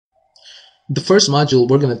The first module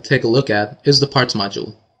we're going to take a look at is the parts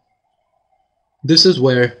module. This is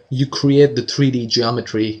where you create the 3D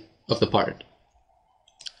geometry of the part.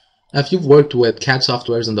 Now, if you've worked with CAD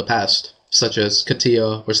softwares in the past, such as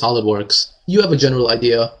CATIA or SolidWorks, you have a general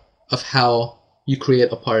idea of how you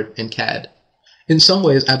create a part in CAD. In some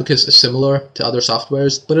ways, Abaqus is similar to other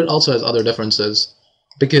softwares, but it also has other differences,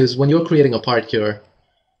 because when you're creating a part here,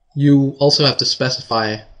 you also have to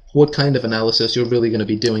specify what kind of analysis you're really going to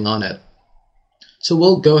be doing on it. So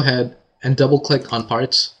we'll go ahead and double-click on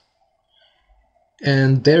parts,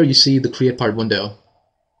 and there you see the Create Part window.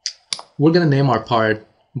 We're going to name our part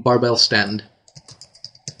Barbell Stand.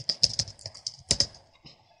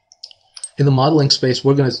 In the modeling space,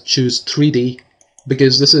 we're going to choose 3D,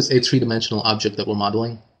 because this is a three-dimensional object that we're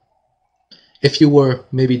modeling. If you were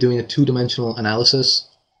maybe doing a two-dimensional analysis,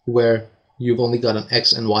 where you've only got an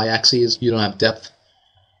X and Y axes, you don't have depth,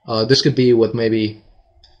 this could be with maybe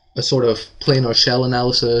a sort of planar shell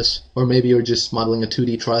analysis, or maybe you're just modeling a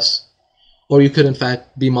 2D truss, or you could in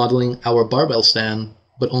fact be modeling our barbell stand,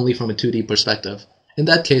 but only from a 2D perspective. In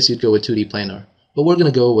that case, you'd go with 2D planar, but we're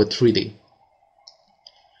going to go with 3D.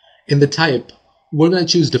 In the type, we're going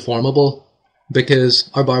to choose deformable,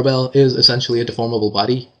 because our barbell is essentially a deformable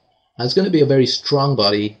body. And it's going to be a very strong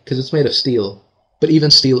body, because it's made of steel, but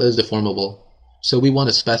even steel is deformable, so we want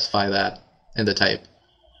to specify that in the type.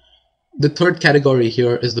 The third category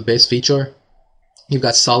here is the base feature. You've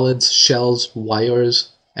got solids, shells,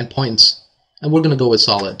 wires, and points, and we're going to go with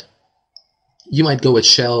solid. You might go with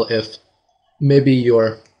shell if maybe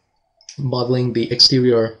you're modeling the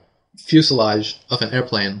exterior fuselage of an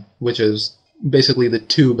airplane, which is basically the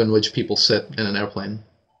tube in which people sit in an airplane.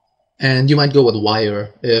 And you might go with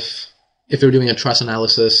wire if you're doing a truss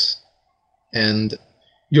analysis and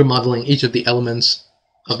you're modeling each of the elements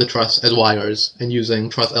of the truss as wires and using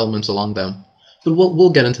truss elements along them. But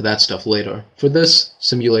we'll get into that stuff later. For this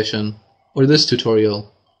simulation, or this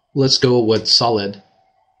tutorial, let's go with solid.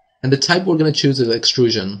 And the type we're going to choose is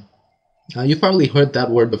extrusion. You've probably heard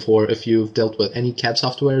that word before if you've dealt with any CAD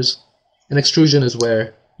softwares. An extrusion is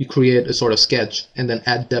where you create a sort of sketch and then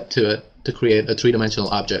add depth to it to create a three-dimensional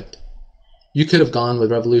object. You could have gone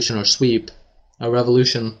with revolution or sweep. A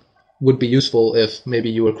revolution would be useful if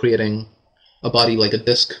maybe you were creating a body like a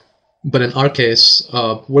disc. But in our case,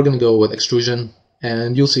 we're going to go with extrusion,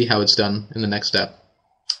 and you'll see how it's done in the next step.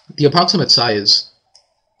 The approximate size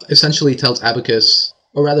essentially tells Abaqus,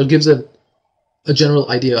 or rather gives it a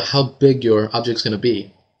general idea of how big your object's going to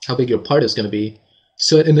be, how big your part is going to be.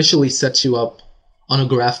 So it initially sets you up on a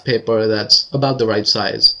graph paper that's about the right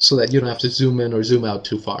size, so that you don't have to zoom in or zoom out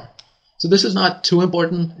too far. So this is not too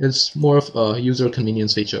important, it's more of a user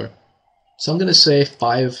convenience feature. So I'm going to say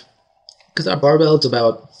 5, because our barbell is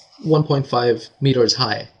about 1.5 meters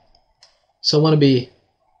high. So I want to be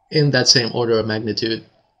in that same order of magnitude.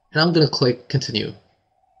 And I'm going to click Continue.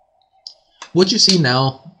 What you see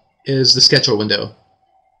now is the Sketcher window.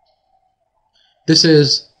 This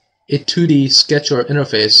is a 2D Sketcher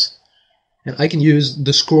interface, and I can use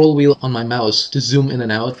the scroll wheel on my mouse to zoom in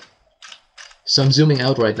and out. So I'm zooming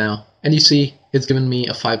out right now, and you see it's given me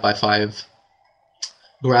a 5x5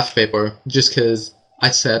 graph paper just because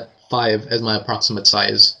I set 5 as my approximate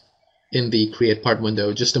size in the Create Part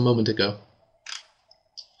window just a moment ago.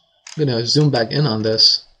 I'm going to zoom back in on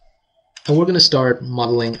this, and we're going to start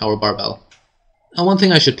modeling our barbell. Now, one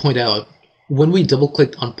thing I should point out, when we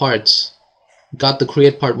double-clicked on parts, got the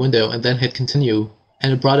Create Part window, and then hit Continue,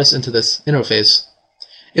 and it brought us into this interface,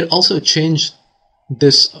 it also changed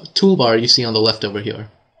this toolbar you see on the left over here.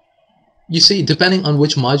 You see, depending on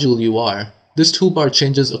which module you are, this toolbar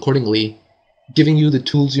changes accordingly, giving you the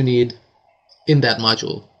tools you need in that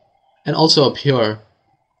module. And also up here,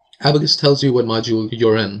 Abaqus tells you what module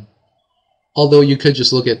you're in. Although you could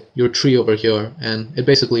just look at your tree over here, and it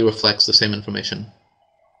basically reflects the same information.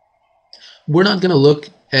 We're not going to look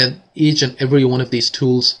at each and every one of these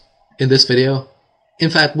tools in this video. In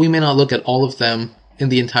fact, we may not look at all of them in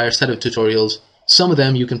the entire set of tutorials. Some of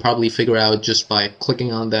them you can probably figure out just by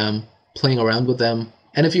clicking on them, playing around with them,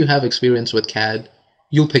 and if you have experience with CAD,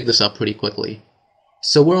 you'll pick this up pretty quickly.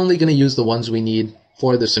 So we're only going to use the ones we need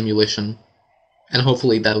for the simulation, and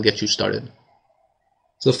hopefully that'll get you started.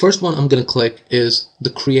 So the first one I'm going to click is the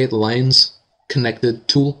Create Lines Connected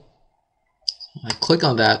tool. I click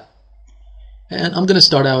on that, and I'm going to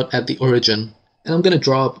start out at the origin, and I'm going to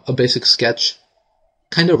draw up a basic sketch,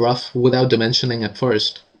 kind of rough without dimensioning at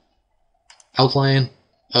first, outline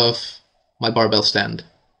of my barbell stand.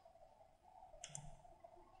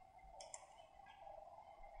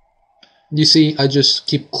 You see, I just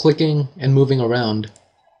keep clicking and moving around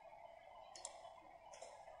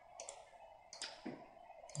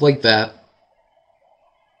like that,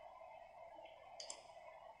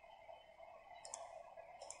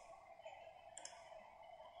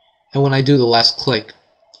 And when I do the last click,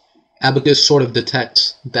 Abaqus sort of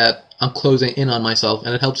detects that I'm closing in on myself,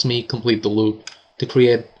 and it helps me complete the loop to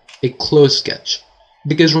create a closed sketch.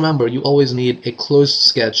 Because remember, you always need a closed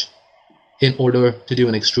sketch in order to do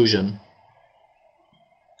an extrusion.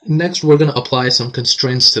 Next, we're going to apply some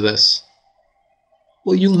constraints to this.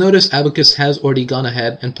 Well, you'll notice Abaqus has already gone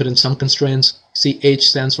ahead and put in some constraints. See, H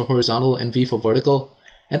stands for horizontal and V for vertical.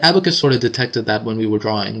 And Abaqus sort of detected that when we were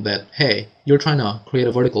drawing, that, hey, you're trying to create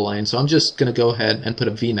a vertical line, so I'm just going to go ahead and put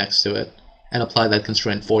a V next to it and apply that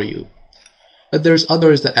constraint for you. But there's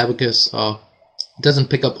others that Abaqus doesn't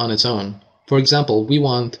pick up on its own. For example, we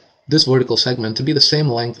want this vertical segment to be the same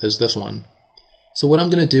length as this one. So what I'm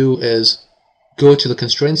going to do is go to the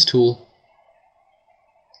Constraints tool,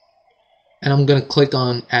 and I'm going to click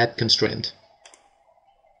on Add Constraint.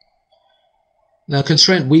 Now,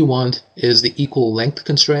 constraint we want is the equal length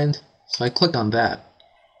constraint, so I click on that.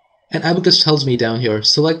 And Abaqus tells me down here,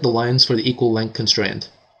 select the lines for the equal length constraint.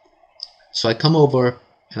 So I come over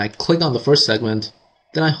and I click on the first segment,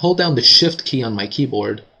 then I hold down the Shift key on my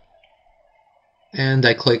keyboard, and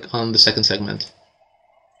I click on the second segment.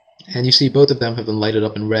 And you see both of them have been lighted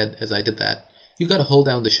up in red as I did that. You gotta hold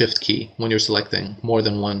down the Shift key when you're selecting more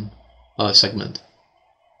than one segment.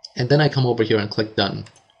 And then I come over here and click Done.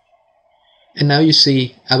 And now you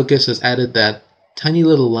see Abaqus has added that tiny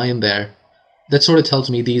little line there that sort of tells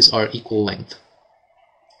me these are equal length.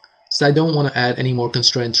 So I don't want to add any more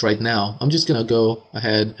constraints right now. I'm just going to go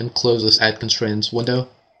ahead and close this Add Constraints window.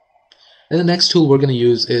 And the next tool we're going to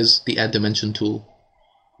use is the Add Dimension tool,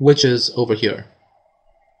 which is over here.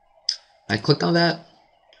 I click on that.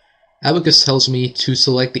 Abaqus tells me to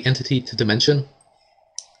select the entity to dimension.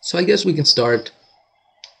 So I guess we can start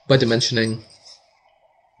by dimensioning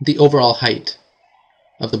the overall height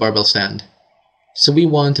of the barbell stand. So we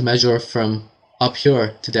want to measure from up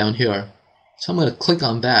here to down here. So I'm going to click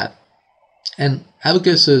on that. And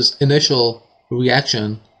Abaqus's initial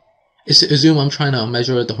reaction is to assume I'm trying to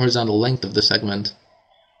measure the horizontal length of the segment.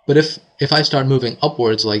 But if I start moving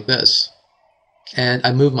upwards like this, and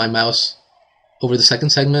I move my mouse over the second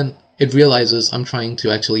segment, it realizes I'm trying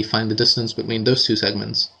to actually find the distance between those two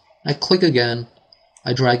segments. I click again,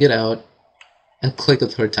 I drag it out, and click a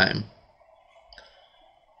third time.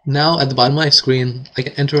 Now at the bottom of my screen, I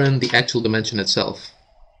can enter in the actual dimension itself.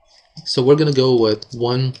 So we're going to go with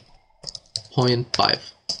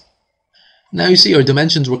 1.5. Now you see our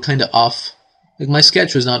dimensions were kind of off. Like my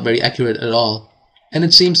sketch was not very accurate at all, and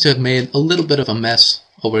it seems to have made a little bit of a mess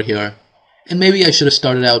over here. And maybe I should have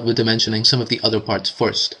started out with dimensioning some of the other parts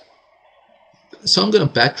first. So I'm going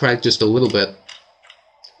to backtrack just a little bit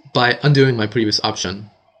by undoing my previous option.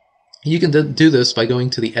 You can do this by going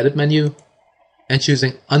to the Edit menu and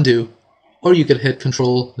choosing Undo, or you could hit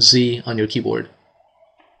Ctrl-Z on your keyboard.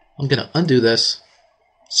 I'm going to undo this,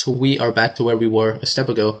 so we are back to where we were a step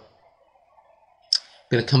ago. I'm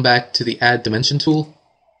going to come back to the Add Dimension tool,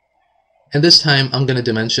 and this time I'm going to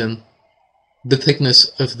dimension the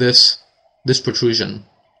thickness of this protrusion.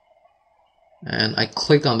 And I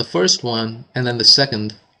click on the first one, and then the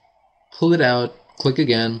second, pull it out, click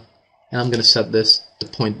again, and I'm going to set this to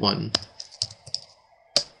 0.1.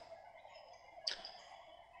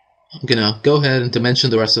 I'm going to go ahead and dimension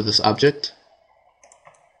the rest of this object.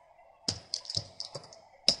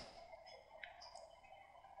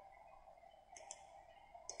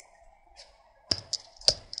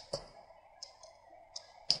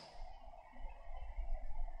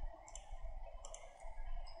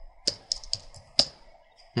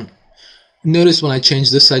 Notice when I change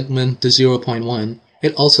this segment to 0.1,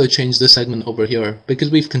 it also changed this segment over here because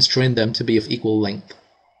we've constrained them to be of equal length.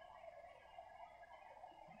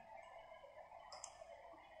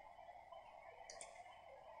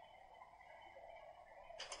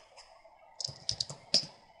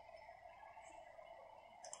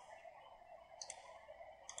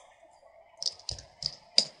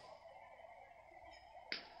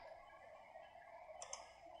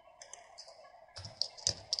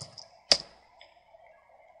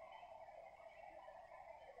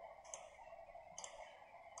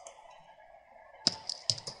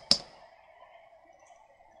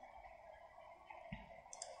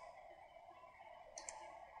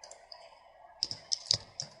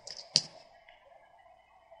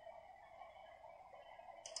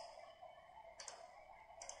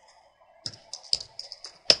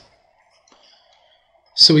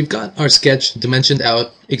 So we've got our sketch dimensioned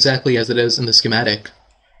out exactly as it is in the schematic.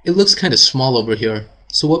 It looks kind of small over here,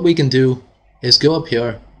 so what we can do is go up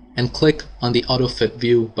here and click on the Auto Fit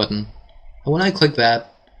View button. And when I click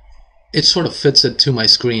that, it sort of fits it to my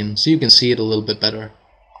screen, so you can see it a little bit better.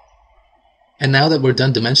 And now that we're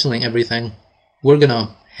done dimensioning everything, we're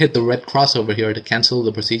gonna hit the red cross over here to cancel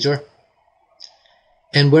the procedure.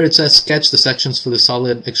 And where it says sketch the sections for the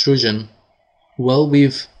solid extrusion, well,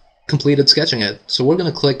 we've completed sketching it. So we're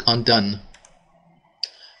going to click on Done.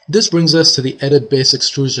 This brings us to the Edit Base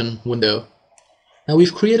Extrusion window. Now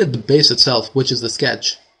we've created the base itself, which is the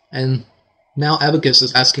sketch, and now Abaqus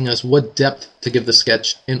is asking us what depth to give the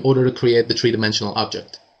sketch in order to create the three-dimensional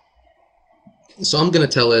object. So I'm going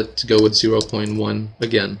to tell it to go with 0.1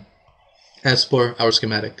 again, as per our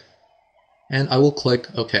schematic. And I will click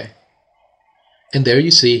OK. And there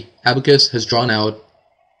you see, Abaqus has drawn out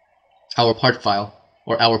our part file,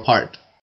 or our part.